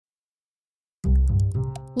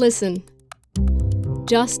Listen.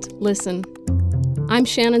 Just listen. I'm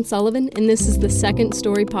Shannon Sullivan, and this is the Second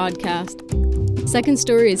Story podcast. Second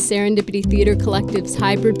Story is Serendipity Theater Collective's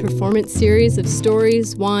hybrid performance series of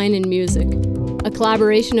stories, wine, and music. A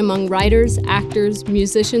collaboration among writers, actors,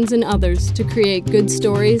 musicians, and others to create good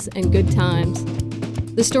stories and good times.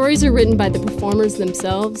 The stories are written by the performers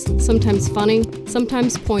themselves, sometimes funny,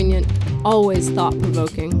 sometimes poignant, always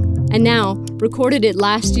thought-provoking. And now, recorded at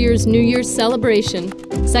last year's New Year's celebration,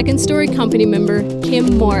 Second Story company member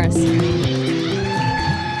Kim Morris.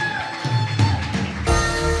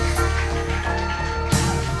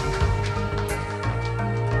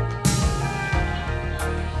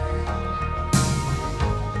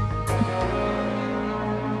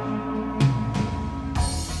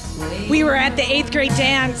 We were at the 8th grade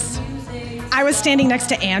dance. I was standing next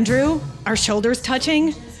to Andrew, our shoulders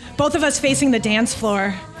touching, both of us facing the dance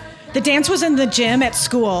floor. The dance was in the gym at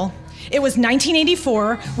school. It was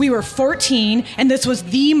 1984, we were 14, and this was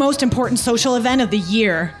the most important social event of the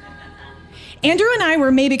year. Andrew and I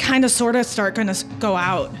were maybe kind of sort of gonna go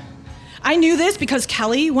out. I knew this because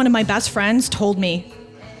Kelly, one of my best friends, told me.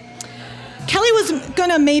 Kelly was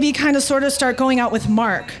gonna maybe kind of sort of start going out with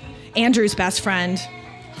Mark, Andrew's best friend.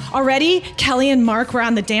 Already, Kelly and Mark were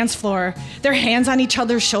on the dance floor, their hands on each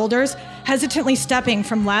other's shoulders, hesitantly stepping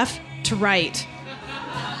from left to right.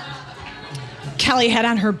 Kelly had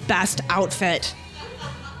on her best outfit,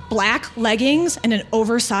 black leggings and an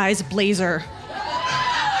oversized blazer.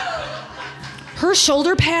 Her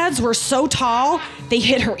shoulder pads were so tall, they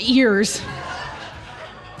hit her ears.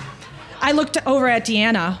 I looked over at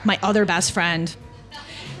Deanna, my other best friend.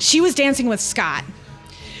 She was dancing with Scott.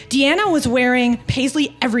 Deanna was wearing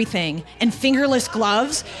paisley everything and fingerless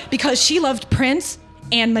gloves because she loved Prince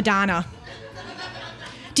and Madonna.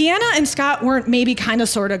 Deanna and Scott weren't maybe kind of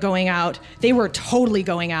sort of going out. They were totally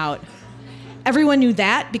going out. Everyone knew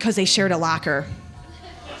that because they shared a locker.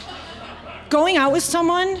 Going out with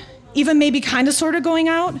someone, even maybe kind of sort of going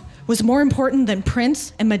out, was more important than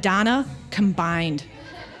Prince and Madonna combined.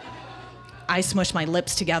 I smushed my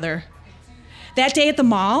lips together. That day at the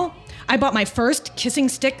mall, I bought my first Kissing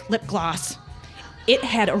Stick lip gloss. It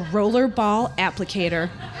had a rollerball applicator.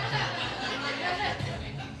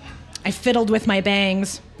 I fiddled with my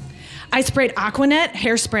bangs. I sprayed Aquanet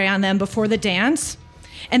hairspray on them before the dance,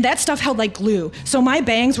 and that stuff held like glue, so my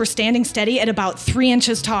bangs were standing steady at about 3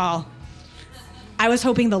 inches tall. I was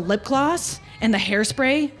hoping the lip gloss and the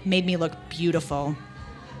hairspray made me look beautiful.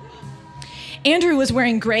 Andrew was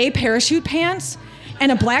wearing gray parachute pants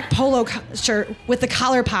and a black polo shirt with the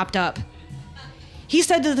collar popped up. He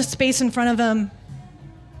said to the space in front of him,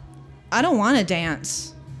 "I don't want to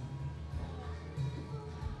dance."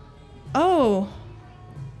 "Oh,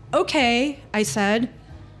 okay," I said.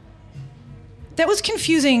 That was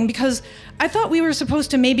confusing because I thought we were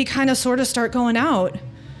supposed to maybe kind of sort of start going out.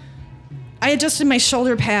 I adjusted my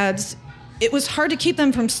shoulder pads. It was hard to keep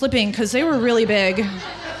them from slipping because they were really big.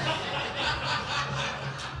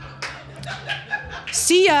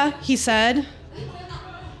 "See ya," he said.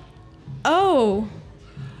 "Oh,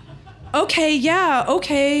 okay, yeah,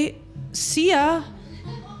 okay, see ya."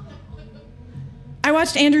 I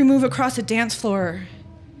watched Andrew move across the dance floor.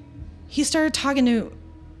 He started talking to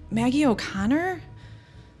Maggie O'Connor.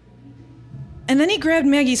 And then he grabbed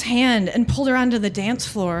Maggie's hand and pulled her onto the dance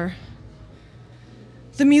floor.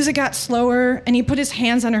 The music got slower, and he put his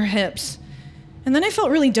hands on her hips. And then I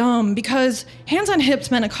felt really dumb, because hands on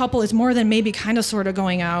hips meant a couple is more than maybe kind of sort of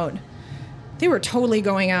going out. They were totally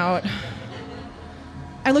going out.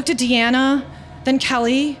 I looked at Deanna, then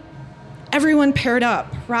Kelly. Everyone paired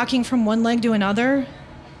up, rocking from one leg to another.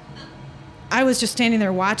 I was just standing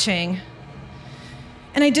there watching.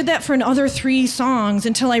 And I did that for another 3 songs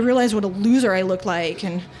until I realized what a loser I looked like,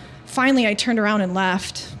 and finally I turned around and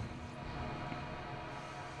left.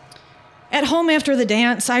 At home after the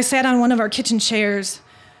dance, I sat on one of our kitchen chairs.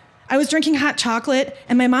 I was drinking hot chocolate,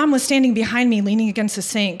 and my mom was standing behind me leaning against the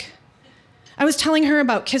sink. I was telling her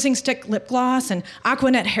about Kissing Stick lip gloss and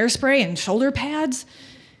Aquanet hairspray and shoulder pads.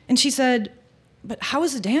 And she said, "But how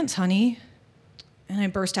was the dance, honey?" And I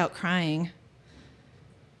burst out crying.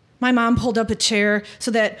 My mom pulled up a chair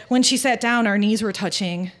so that when she sat down, our knees were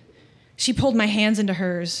touching. She pulled my hands into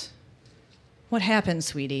hers. "What happened,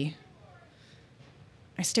 sweetie?"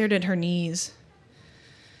 I stared at her knees.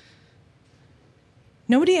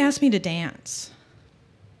 "Nobody asked me to dance."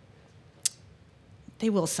 "They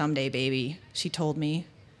will someday, baby," she told me.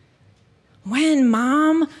 "When,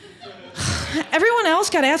 Mom?" Everyone else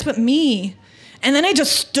got asked but me. And then I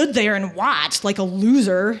just stood there and watched like a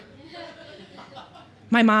loser.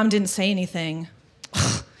 My mom didn't say anything.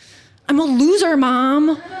 "I'm a loser,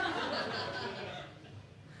 Mom."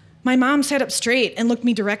 My mom sat up straight and looked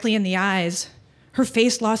me directly in the eyes. Her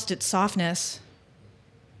face lost its softness.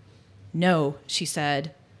 "No," she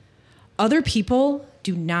said. "Other people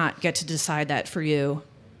do not get to decide that for you."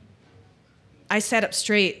 I sat up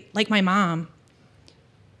straight, like my mom.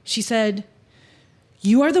 She said,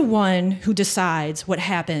 "You are the one who decides what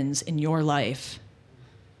happens in your life."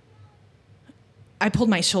 I pulled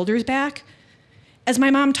my shoulders back. As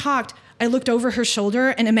my mom talked, I looked over her shoulder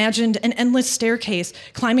and imagined an endless staircase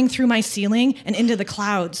climbing through my ceiling and into the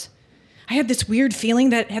clouds. I had this weird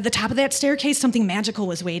feeling that at the top of that staircase, something magical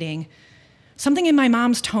was waiting. Something in my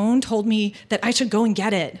mom's tone told me that I should go and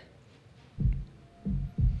get it.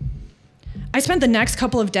 I spent the next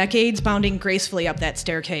couple of decades bounding gracefully up that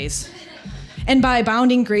staircase. And by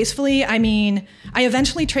bounding gracefully, I mean I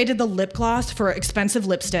eventually traded the lip gloss for expensive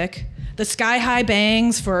lipstick, the sky-high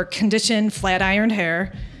bangs for conditioned, flat-ironed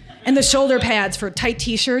hair, and the shoulder pads for tight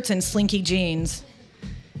t-shirts and slinky jeans.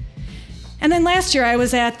 And then last year, I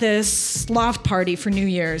was at this loft party for New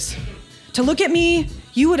Year's. To look at me,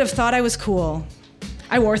 you would have thought I was cool.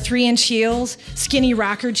 I wore 3-inch heels, skinny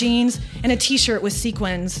rocker jeans, and a t-shirt with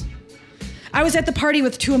sequins. I was at the party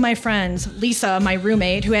with 2 of my friends, Lisa, my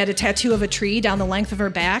roommate, who had a tattoo of a tree down the length of her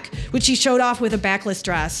back, which she showed off with a backless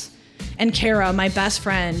dress, and Kara, my best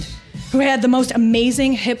friend, who had the most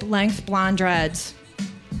amazing hip-length blonde dreads.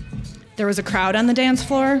 There was a crowd on the dance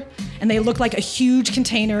floor, and they looked like a huge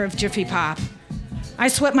container of Jiffy Pop. I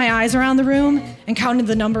swept my eyes around the room and counted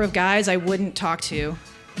the number of guys I wouldn't talk to.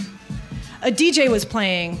 A DJ was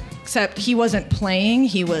playing, except he wasn't playing,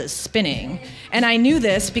 he was spinning. And I knew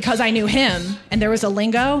this because I knew him, and there was a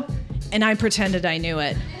lingo, and I pretended I knew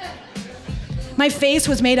it. My face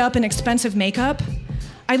was made up in expensive makeup.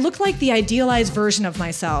 I looked like the idealized version of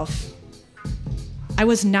myself. I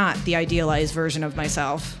was not the idealized version of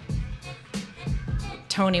myself.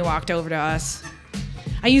 Tony walked over to us.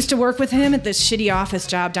 I used to work with him at this shitty office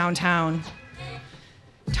job downtown.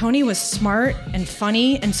 Tony was smart and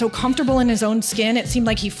funny and so comfortable in his own skin, it seemed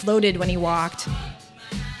like he floated when he walked.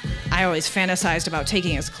 I always fantasized about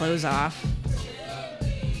taking his clothes off.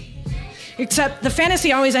 Except the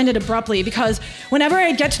fantasy always ended abruptly because whenever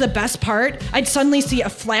I'd get to the best part, I'd suddenly see a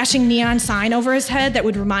flashing neon sign over his head that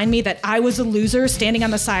would remind me that I was a loser standing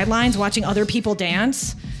on the sidelines watching other people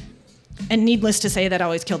dance. And needless to say, that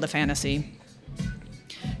always killed the fantasy.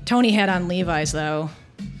 Tony had on Levi's, though,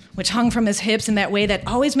 which hung from his hips in that way that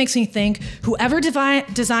always makes me think whoever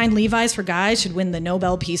designed Levi's for guys should win the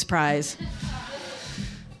Nobel Peace Prize.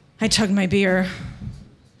 I chugged my beer.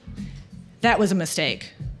 That was a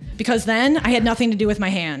mistake, because then I had nothing to do with my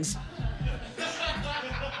hands.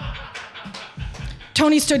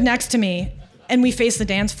 Tony stood next to me, and we faced the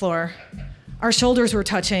dance floor. Our shoulders were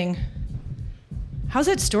touching. "How's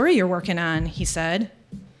that story you're working on?" he said.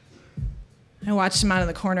 I watched him out of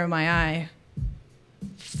the corner of my eye.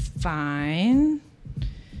 "Fine."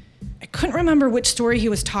 I couldn't remember which story he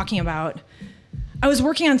was talking about. I was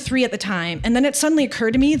working on 3 at the time, and then it suddenly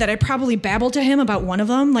occurred to me that I probably babbled to him about one of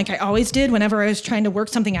them, like I always did whenever I was trying to work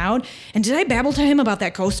something out. And did I babble to him about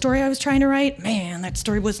that ghost story I was trying to write? Man, that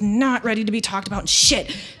story was not ready to be talked about.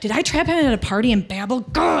 Shit, did I trap him at a party and babble?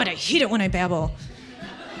 God, I hate it when I babble.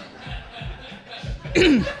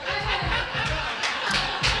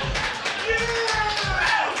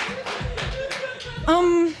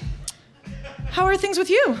 How are things with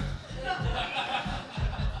you?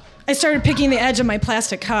 I started picking the edge of my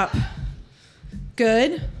plastic cup.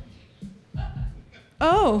 Good.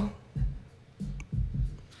 Oh.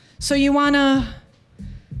 So you wanna...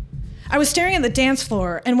 I was staring at the dance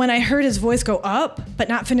floor, and when I heard his voice go up, but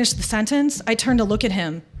not finish the sentence, I turned to look at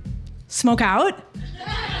him. Smoke out?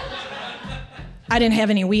 I didn't have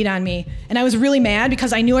any weed on me, and I was really mad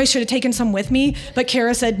because I knew I should have taken some with me, but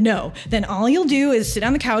Kara said no. Then all you'll do is sit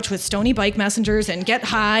on the couch with stony bike messengers and get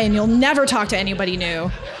high, and you'll never talk to anybody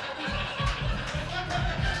new.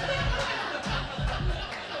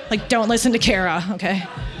 Like, don't listen to Kara, okay?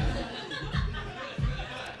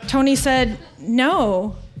 Tony said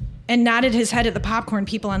no, and nodded his head at the popcorn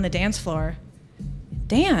people on the dance floor.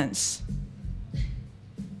 Dance?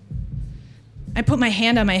 I put my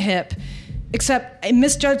hand on my hip, except I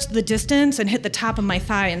misjudged the distance and hit the top of my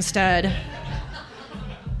thigh instead.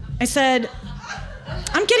 I said,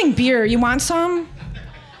 "I'm getting beer, you want some?"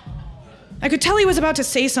 I could tell he was about to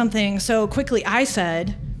say something, so quickly I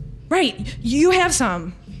said, "Right, you have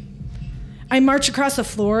some." I marched across the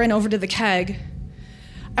floor and over to the keg.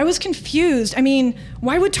 I was confused. I mean,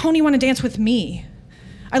 why would Tony want to dance with me?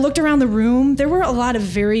 I looked around the room. There were a lot of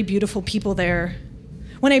very beautiful people there.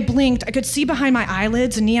 When I blinked, I could see behind my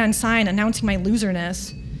eyelids a neon sign announcing my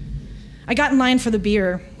loserness. I got in line for the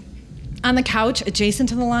beer. On the couch, adjacent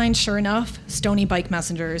to the line, sure enough, stony bike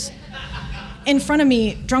messengers. In front of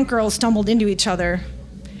me, drunk girls stumbled into each other.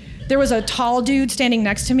 There was a tall dude standing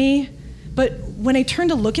next to me, but when I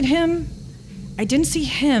turned to look at him, I didn't see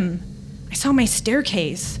him. I saw my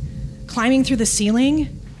staircase, climbing through the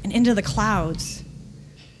ceiling and into the clouds.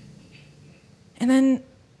 And then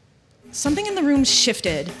something in the room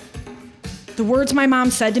shifted. The words my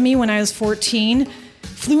mom said to me when I was 14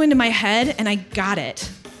 flew into my head, and I got it.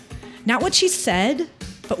 Not what she said,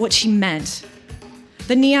 but what she meant.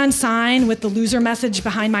 The neon sign with the loser message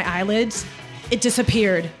behind my eyelids, it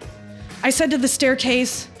disappeared. I said to the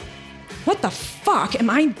staircase, "What the fuck am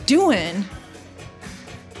I doing?"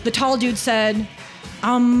 The tall dude said,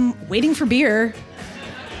 "Waiting for beer."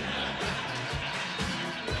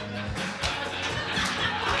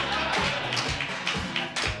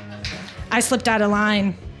 I slipped out of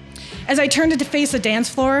line. As I turned to face the dance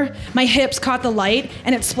floor, my hips caught the light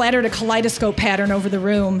and it splattered a kaleidoscope pattern over the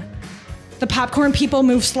room. The popcorn people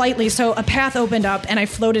moved slightly, so a path opened up and I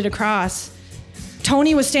floated across.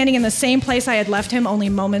 Tony was standing in the same place I had left him only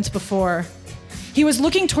moments before. He was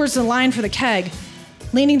looking towards the line for the keg,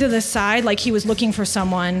 leaning to the side like he was looking for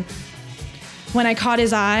someone. When I caught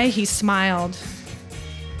his eye, he smiled.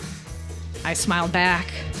 I smiled back.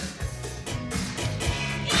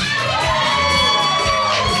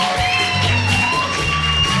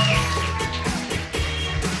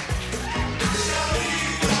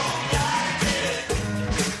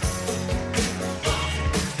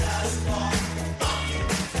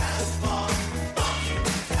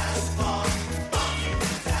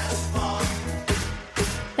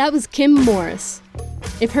 That was Kim Morris.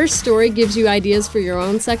 If her story gives you ideas for your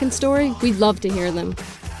own second story, we'd love to hear them.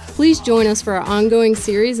 Please join us for our ongoing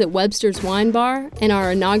series at Webster's Wine Bar and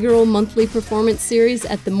our inaugural monthly performance series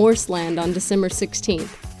at the Morseland on December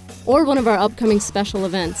 16th, or one of our upcoming special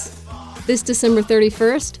events. This December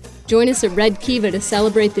 31st, join us at Red Kiva to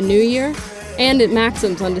celebrate the new year, and at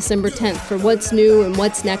Maxim's on December 10th for What's New and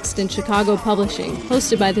What's Next in Chicago Publishing,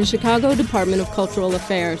 hosted by the Chicago Department of Cultural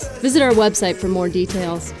Affairs. Visit our website for more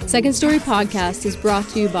details. Second Story Podcast is brought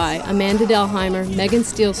to you by Amanda Delheimer, Megan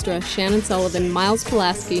Steelstra, Shannon Sullivan, Miles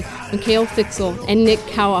Pulaski, Mikhail Fixel, and Nick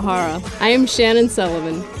Kawahara. I am Shannon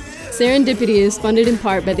Sullivan. Serendipity is funded in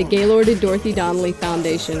part by the Gaylord and Dorothy Donnelly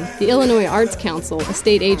Foundation, the Illinois Arts Council, a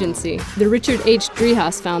state agency, the Richard H.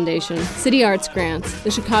 Driehaus Foundation, City Arts Grants, the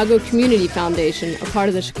Chicago Community Foundation, a part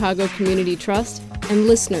of the Chicago Community Trust, and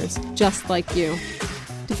listeners just like you.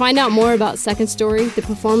 To find out more about Second Story, the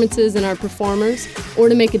performances, and our performers, or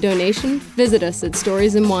to make a donation, visit us at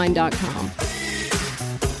storiesandwine.com.